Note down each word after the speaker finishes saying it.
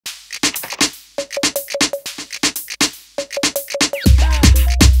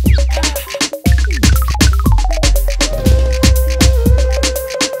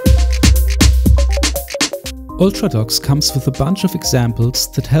Ultradox comes with a bunch of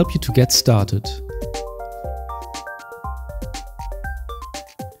examples that help you to get started.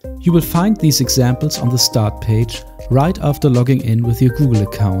 You will find these examples on the Start page right after logging in with your Google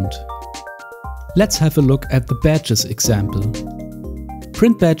account. Let's have a look at the Badges example.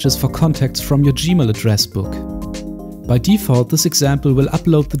 Print badges for contacts from your Gmail address book. By default, this example will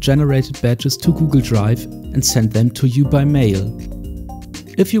upload the generated badges to Google Drive and send them to you by mail.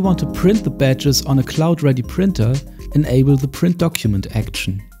 If you want to print the badges on a cloud-ready printer, enable the Print Document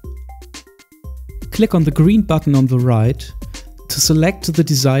action. Click on the green button on the right to select the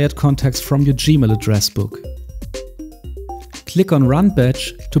desired contacts from your Gmail address book. Click on Run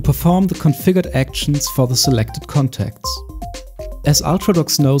Badge to perform the configured actions for the selected contacts. As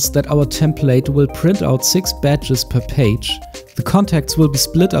Ultradox knows that our template will print out 6 badges per page, the contacts will be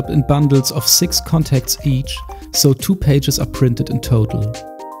split up in bundles of 6 contacts each, so 2 pages are printed in total.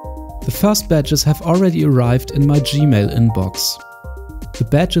 The first badges have already arrived in my Gmail inbox. The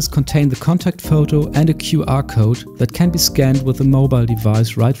badges contain the contact photo and a QR code that can be scanned with a mobile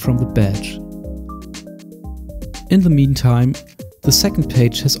device right from the badge. In the meantime, the second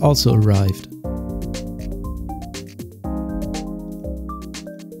page has also arrived.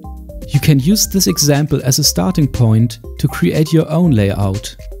 You can use this example as a starting point to create your own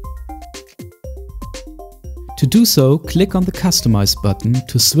layout. To do so, click on the Customize button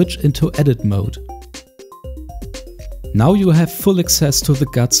to switch into Edit mode. Now you have full access to the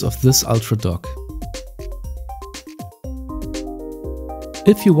guts of this Ultradoc.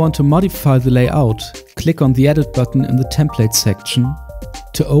 If you want to modify the layout, click on the Edit button in the Template section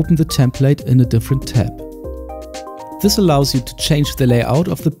to open the template in a different tab. This allows you to change the layout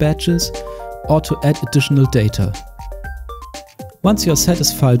of the badges or to add additional data. Once you are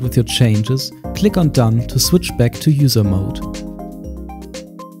satisfied with your changes, click on Done to switch back to user mode.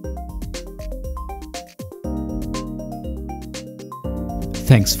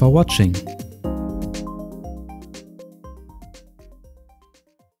 Thanks for watching.